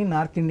ఇండియాలో కానీ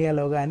నార్త్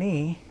ఇండియాలో కానీ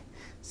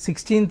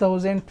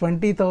 16,000,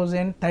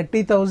 20,000,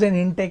 30,000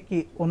 ఇంటెక్కి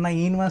ఉన్న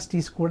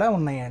యూనివర్సిటీస్ కూడా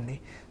ఉన్నాయండి.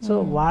 సో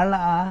వాళ్ళ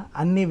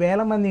అన్ని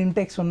వేల మంది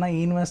ఇంటెక్స్ ఉన్న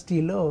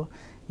యూనివర్సిటీలో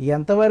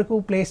ఎంతవరకు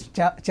ప్లేస్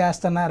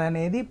చేస్తున్నారు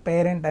అనేది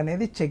పేరెంట్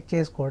అనేది చెక్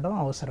చేసుకోవడం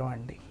అవసరం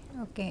అండి.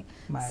 ఓకే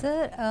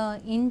సార్,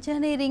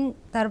 ఇంజనీరింగ్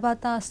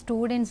తర్వాత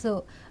స్టూడెంట్స్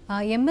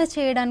ఎంఎస్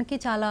చేయడానికి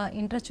చాలా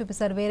ఇంట్రెస్ట్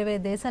చూపిస్తారు, వేరే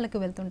వేరే దేశాలకు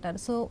వెళ్తుంటారు.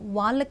 సో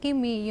వాళ్ళకి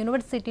మీ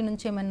యూనివర్సిటీ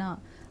నుంచి ఏమైనా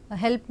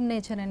హెల్ప్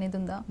నేచర్ అనేది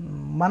ఉందా?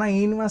 మన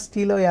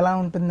యూనివర్సిటీలో ఎలా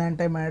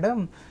ఉంటుందంటే మేడం,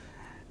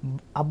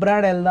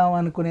 అబ్రాడ్ వెళ్దాం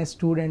అనుకునే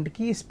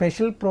స్టూడెంట్కి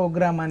స్పెషల్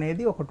ప్రోగ్రామ్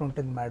అనేది ఒకటి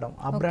ఉంటుంది మేడం.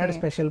 అబ్రాడ్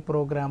స్పెషల్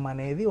ప్రోగ్రామ్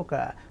అనేది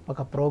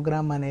ఒక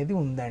ప్రోగ్రామ్ అనేది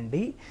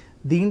ఉందండి.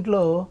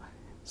 దీంట్లో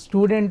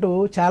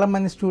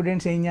చాలామంది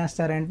స్టూడెంట్స్ ఏం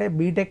చేస్తారంటే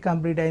బీటెక్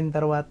కంప్లీట్ అయిన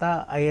తర్వాత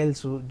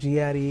ఐఎల్స్,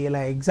 జిఆర్ఈ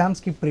ఇలా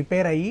ఎగ్జామ్స్కి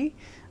ప్రిపేర్ అయ్యి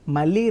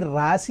మళ్ళీ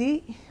రాసి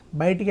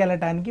బయటికి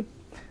వెళ్ళటానికి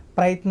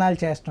ప్రయత్నాలు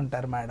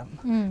చేస్తుంటారు మేడం.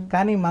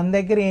 కానీ మన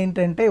దగ్గర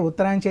ఏంటంటే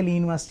ఉత్తరాంచల్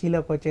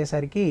యూనివర్సిటీలోకి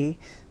వచ్చేసరికి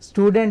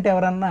స్టూడెంట్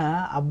ఎవరన్నా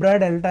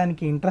అబ్రాడ్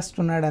వెళ్ళటానికి ఇంట్రెస్ట్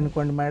ఉన్నాడు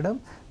అనుకోండి మేడం,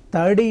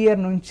 3rd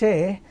ఇయర్ నుంచే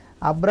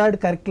అబ్రాడ్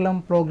కరికులం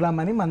ప్రోగ్రామ్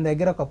అని మన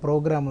దగ్గర ఒక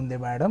ప్రోగ్రామ్ ఉంది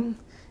మేడం.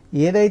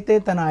 ఏదైతే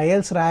తను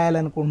ఐఎల్స్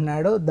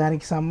రాయాలనుకుంటున్నాడో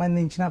దానికి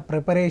సంబంధించిన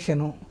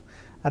ప్రిపరేషను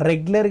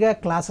రెగ్యులర్గా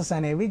క్లాసెస్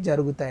అనేవి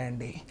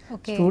జరుగుతాయండి.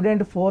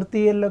 స్టూడెంట్ 4th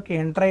ఇయర్లోకి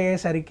ఎంటర్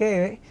అయ్యేసరికే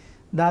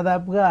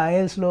దాదాపుగా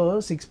ఐఎల్స్లో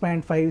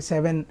 6.5,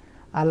 7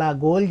 అలా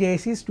గోల్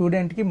చేసి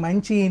స్టూడెంట్కి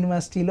మంచి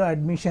యూనివర్సిటీలో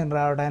అడ్మిషన్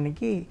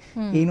రావడానికి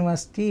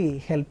యూనివర్సిటీ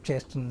హెల్ప్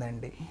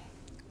చేస్తుందండి.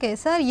 ఓకే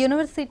సార్,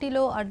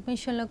 యూనివర్సిటీలో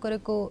అడ్మిషన్ల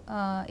కొరకు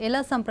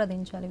ఎలా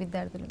సంప్రదించాలి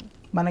విద్యార్థులు?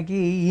 మనకి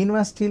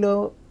యూనివర్సిటీలో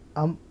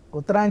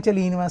ఉత్తరాంచల్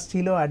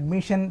యూనివర్సిటీలో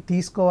అడ్మిషన్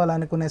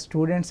తీసుకోవాలనుకునే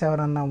స్టూడెంట్స్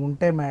ఎవరన్నా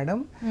ఉంటే మేడం,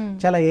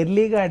 చాలా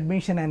ఎర్లీగా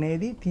అడ్మిషన్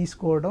అనేది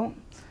తీసుకోవడం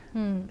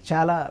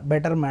చాలా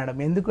బెటర్ మేడం.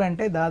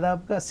 ఎందుకంటే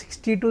దాదాపుగా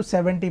 60 to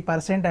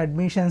 70%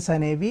 అడ్మిషన్స్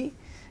అనేవి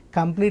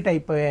కంప్లీట్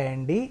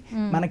అయిపోయాయండి.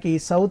 మనకి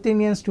సౌత్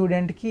ఇండియన్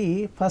స్టూడెంట్కి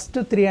ఫస్ట్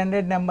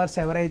 300 నెంబర్స్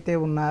ఎవరైతే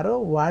ఉన్నారో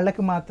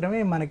వాళ్ళకి మాత్రమే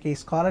మనకి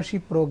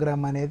స్కాలర్షిప్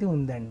ప్రోగ్రామ్ అనేది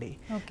ఉందండి.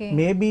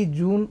 Maybe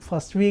June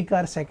 1st week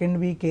or 2nd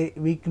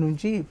week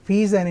నుంచి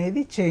ఫీజు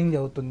అనేది చేంజ్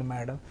అవుతుంది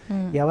మేడం.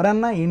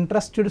 ఎవరన్నా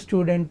ఇంట్రెస్టెడ్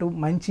స్టూడెంట్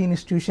మంచి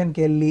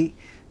ఇన్స్టిట్యూషన్కి వెళ్ళి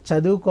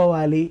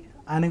చదువుకోవాలి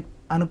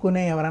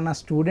అనుకునే ఎవరన్నా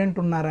స్టూడెంట్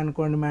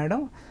ఉన్నారనుకోండి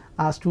మేడం,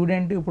 ఆ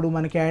స్టూడెంట్ ఇప్పుడు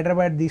మనకి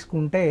హైదరాబాద్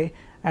తీసుకుంటే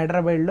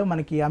హైదరాబాద్లో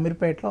మనకి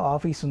అమీర్పేటలో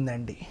ఆఫీస్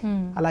ఉందండి,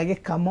 అలాగే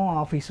ఖమ్మం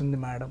ఆఫీస్ ఉంది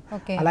మేడం,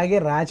 అలాగే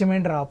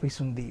రాజమండ్రి ఆఫీస్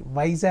ఉంది,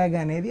 వైజాగ్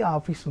అనేది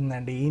ఆఫీస్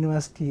ఉందండి.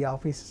 యూనివర్సిటీ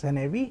ఆఫీసెస్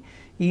అనేవి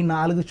ఈ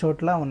 4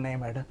 చోట్ల ఉన్నాయి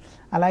మేడం.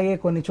 అలాగే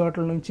కొన్ని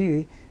చోట్ల నుంచి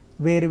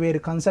వేరు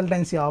వేరు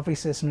కన్సల్టెన్సీ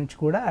ఆఫీసెస్ నుంచి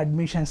కూడా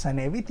అడ్మిషన్స్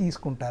అనేవి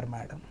తీసుకుంటారు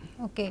మేడం.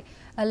 ఓకే,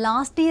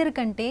 లాస్ట్ ఇయర్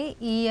కంటే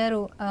ఈ ఇయర్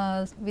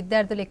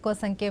విద్యార్థులు ఎక్కువ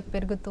సంఖ్య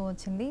పెరుగుతూ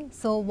వచ్చింది.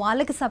 సో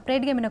వాళ్ళకి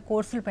సపరేట్గా ఏమైనా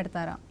కోర్సులు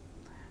పెడతారా?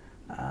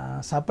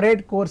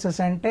 సపరేట్ కోర్సెస్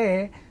అంటే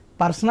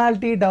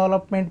పర్సనాలిటీ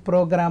డెవలప్మెంట్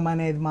ప్రోగ్రామ్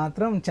అనేది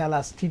మాత్రం చాలా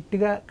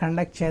స్ట్రిక్ట్గా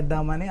కండక్ట్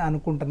చేద్దామని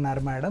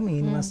అనుకుంటున్నారు మేడం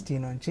యూనివర్సిటీ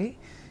నుంచి.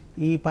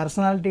 ఈ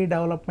పర్సనాలిటీ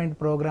డెవలప్మెంట్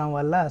ప్రోగ్రామ్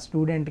వల్ల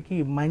స్టూడెంట్కి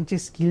మంచి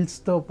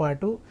స్కిల్స్తో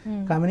పాటు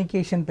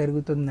కమ్యూనికేషన్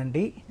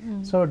పెరుగుతుందండి.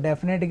 సో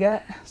డెఫినెట్గా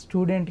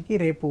స్టూడెంట్కి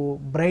రేపు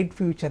బ్రైట్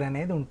ఫ్యూచర్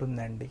అనేది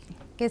ఉంటుందండి.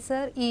 ఓకే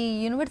సార్, ఈ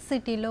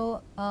యూనివర్సిటీలో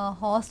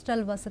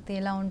హాస్టల్ వసతి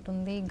ఎలా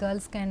ఉంటుంది?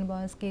 గర్ల్స్కి అండ్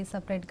బాయ్స్కి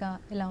సపరేట్గా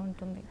ఎలా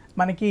ఉంటుంది?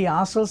 మనకి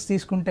హాస్టల్స్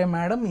తీసుకుంటే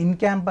మేడం ఇన్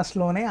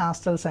క్యాంపస్లోనే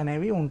హాస్టల్స్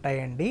అనేవి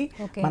ఉంటాయండి.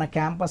 మన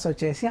క్యాంపస్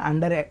వచ్చేసి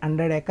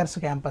 100 acres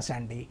క్యాంపస్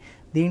అండి.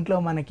 దీంట్లో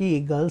మనకి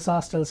గర్ల్స్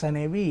హాస్టల్స్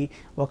అనేవి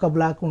ఒక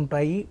బ్లాక్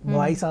ఉంటాయి,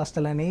 బాయ్స్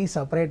హాస్టల్ అనేవి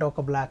సపరేట్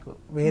ఒక బ్లాక్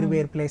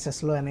వేరు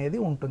ప్లేసెస్లో అనేది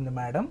ఉంటుంది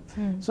మేడం.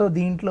 సో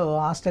దీంట్లో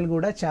హాస్టల్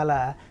కూడా చాలా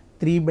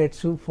 3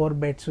 beds, 4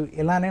 beds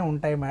ఇలానే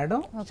ఉంటాయి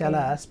మేడం.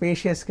 చాలా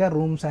స్పేషియస్గా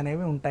రూమ్స్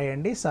అనేవి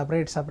ఉంటాయండి,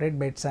 సపరేట్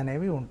బెడ్స్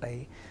అనేవి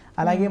ఉంటాయి.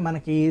 అలాగే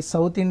మనకి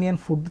సౌత్ ఇండియన్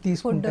ఫుడ్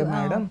తీసుకుంటే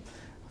మేడం,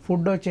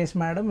 ఫుడ్ వచ్చేసి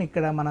మేడం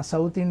ఇక్కడ మన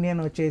సౌత్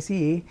ఇండియన్ వచ్చేసి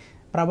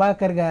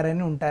ప్రభాకర్ గారు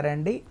అని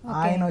ఉంటారండి.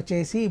 ఆయన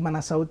వచ్చేసి మన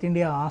సౌత్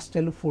ఇండియా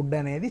హాస్టల్ ఫుడ్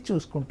అనేది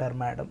చూసుకుంటారు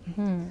మేడం.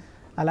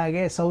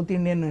 అలాగే సౌత్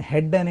ఇండియన్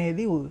హెడ్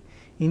అనేది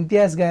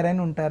ఇంతియాజ్ గారు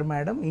అని ఉంటారు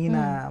మేడం. ఈయన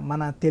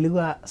మన తెలుగు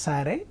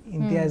సారే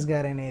ఇంతియాజ్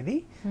గారు అనేది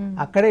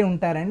అక్కడే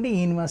ఉంటారండి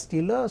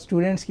యూనివర్సిటీలో.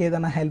 స్టూడెంట్స్కి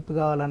ఏదైనా హెల్ప్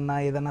కావాలన్నా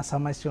ఏదైనా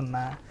సమస్య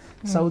ఉన్నా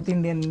సౌత్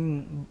ఇండియన్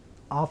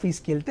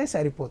ఆఫీస్కి వెళ్తే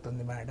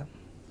సరిపోతుంది మేడం.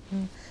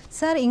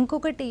 సార్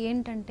ఇంకొకటి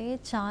ఏంటంటే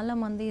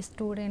చాలామంది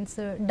స్టూడెంట్స్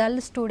డల్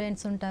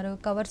స్టూడెంట్స్ ఉంటారు,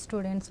 కవర్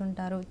స్టూడెంట్స్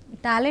ఉంటారు,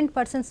 టాలెంట్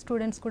పర్సన్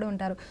స్టూడెంట్స్ కూడా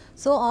ఉంటారు.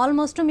 సో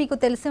ఆల్మోస్ట్ మీకు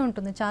తెలిసే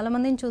ఉంటుంది,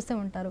 చాలామందిని చూసే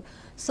ఉంటారు.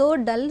 సో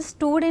డల్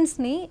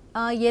స్టూడెంట్స్ని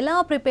ఎలా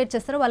ప్రిపేర్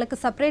చేస్తారో వాళ్ళకి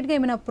సపరేట్గా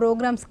ఏమైనా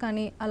ప్రోగ్రామ్స్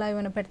కానీ అలా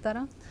ఏమైనా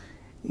పెడతారా?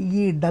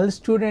 ఈ డల్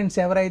స్టూడెంట్స్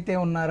ఎవరైతే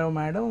ఉన్నారో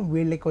మేడం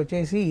వీళ్ళకి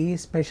వచ్చేసి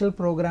స్పెషల్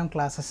ప్రోగ్రామ్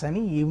క్లాసెస్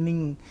అని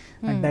ఈవినింగ్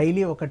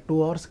డైలీ ఒక 2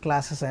 hours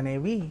క్లాసెస్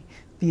అనేవి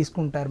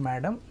తీసుకుంటారు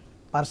మేడం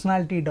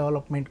పర్సనాలిటీ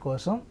డెవలప్మెంట్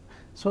కోసం.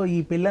 సో ఈ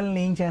పిల్లల్ని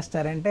ఏం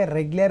చేస్తారంటే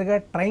రెగ్యులర్గా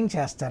ట్రైన్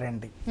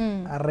చేస్తారండి.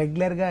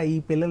 రెగ్యులర్గా ఈ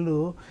పిల్లలు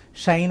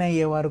షైన్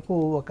అయ్యే వరకు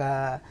ఒక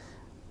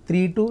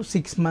 3 to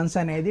 6 months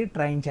అనేది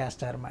ట్రైన్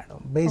చేస్తారు మేడం.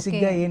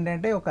 బేసిక్గా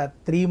ఏంటంటే ఒక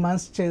 3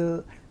 months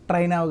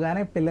ట్రైన్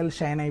అవగానే పిల్లలు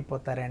షైన్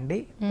అయిపోతారండి.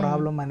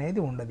 ప్రాబ్లం అనేది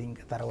ఉండదు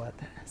ఇంకా తర్వాత.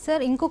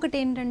 సార్ ఇంకొకటి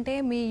ఏంటంటే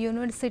మీ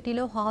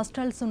యూనివర్సిటీలో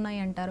హాస్టల్స్ ఉన్నాయి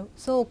అంటారు.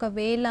 సో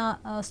ఒకవేళ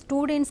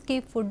స్టూడెంట్స్కి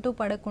ఫుడ్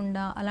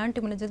పడకుండా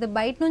అలాంటివి చేస్తే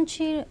బయట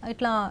నుంచి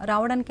ఇట్లా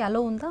రావడానికి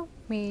అలో ఉందా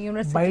మీ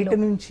యూనివర్సిటీ? బయట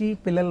నుంచి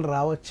పిల్లలు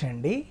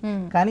రావచ్చండి,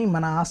 కానీ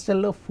మన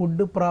హాస్టల్లో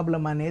ఫుడ్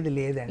ప్రాబ్లం అనేది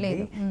లేదండి.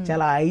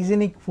 చాలా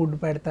హైజీనిక్ ఫుడ్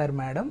పెడతారు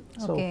మేడం.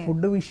 సో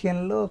ఫుడ్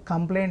విషయంలో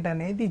కంప్లైంట్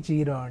అనేది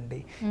 0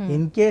 అండి.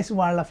 ఇన్ కేస్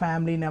వాళ్ళ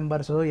ఫ్యామిలీ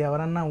మెంబర్స్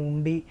ఎవరన్నా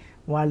ఉండి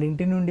వాళ్ళ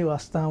ఇంటి నుండి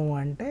వస్తాము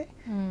అంటే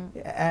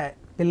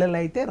పిల్లలు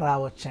అయితే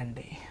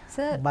రావచ్చండి.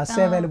 బస్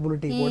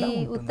అవైలబిలిటీ కూడా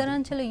ఉంటుంది.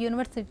 ఉత్తరాంచల్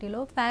యూనివర్సిటీలో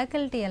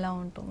ఫ్యాకల్టీ ఎలా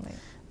ఉంటుంది?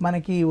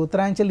 మనకి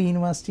ఉత్తరాంచల్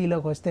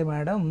యూనివర్సిటీలోకి వస్తే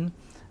మేడం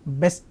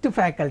బెస్ట్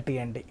ఫ్యాకల్టీ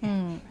అండి.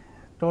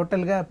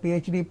 టోటల్గా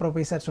PhD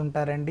ప్రొఫెసర్స్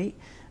ఉంటారండి.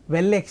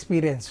 Well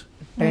experience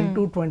 10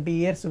 to 20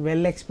 years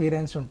well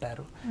experience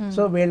ఉంటారు.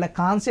 సో వీళ్ళ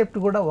కాన్సెప్ట్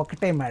కూడా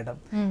ఒకటే మేడం.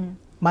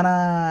 మన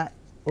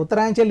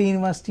ఉత్తరాంచల్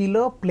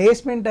యూనివర్సిటీలో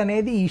ప్లేస్మెంట్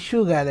అనేది ఇష్యూ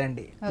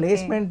కాదండి.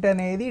 ప్లేస్మెంట్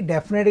అనేది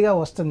డెఫినెట్గా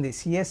వస్తుంది.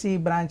 CSE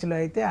బ్రాంచ్లో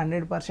అయితే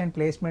 100%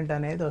 ప్లేస్మెంట్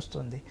అనేది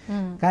వస్తుంది.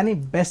 కానీ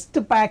బెస్ట్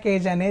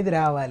ప్యాకేజ్ అనేది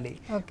రావాలి.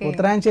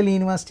 ఉత్తరాంచల్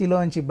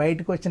యూనివర్సిటీలోంచి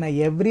బయటకు వచ్చిన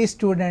ఎవ్రీ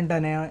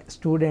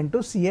స్టూడెంట్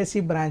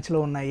CSE బ్రాంచ్లో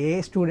ఉన్న ఏ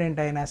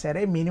స్టూడెంట్ అయినా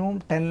సరే మినిమం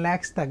 10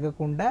 lakhs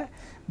తగ్గకుండా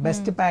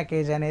బెస్ట్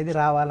ప్యాకేజ్ అనేది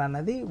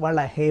రావాలన్నది వాళ్ళ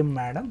హేమ్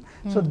మేడం.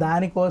 సో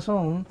దానికోసం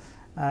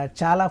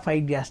చాలా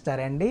ఫైట్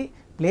చేస్తారండి.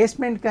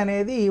 ప్లేస్మెంట్కి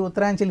అనేది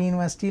ఉత్తరాంచల్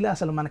యూనివర్సిటీలో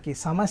అసలు మనకి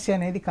సమస్య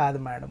అనేది కాదు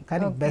మేడం,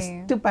 కానీ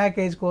బెస్ట్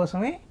ప్యాకేజ్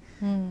కోసమే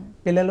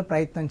పిల్లలు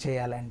ప్రయత్నం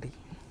చేయాలండి.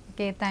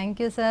 Okay, thank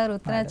you sir.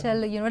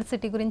 Uttaranchal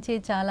university గురించి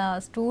చాలా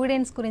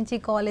స్టూడెంట్స్ గురించి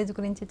కాలేజ్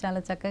గురించి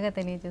చాలా చక్కగా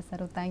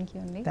తెలియజేశారు. థ్యాంక్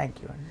యూ అండి.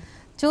 థ్యాంక్ యూ అండి.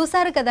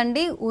 చూసారు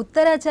కదండి,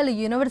 ఉత్తరాంచల్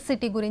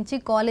యూనివర్సిటీ గురించి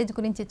కాలేజ్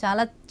గురించి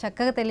చాలా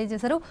చక్కగా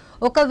తెలియజేశారు.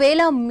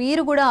 ఒకవేళ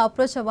మీరు కూడా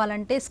అప్రోచ్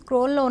అవ్వాలంటే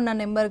స్క్రోల్లో ఉన్న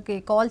నెంబర్కి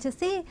కాల్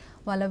చేసి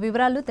వాళ్ళ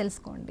వివరాలు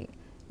తెలుసుకోండి.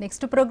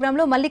 నెక్స్ట్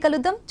ప్రోగ్రాంలో మళ్ళీ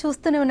కలుద్దాం.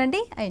 చూస్తూనే ఉండండి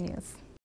iNews.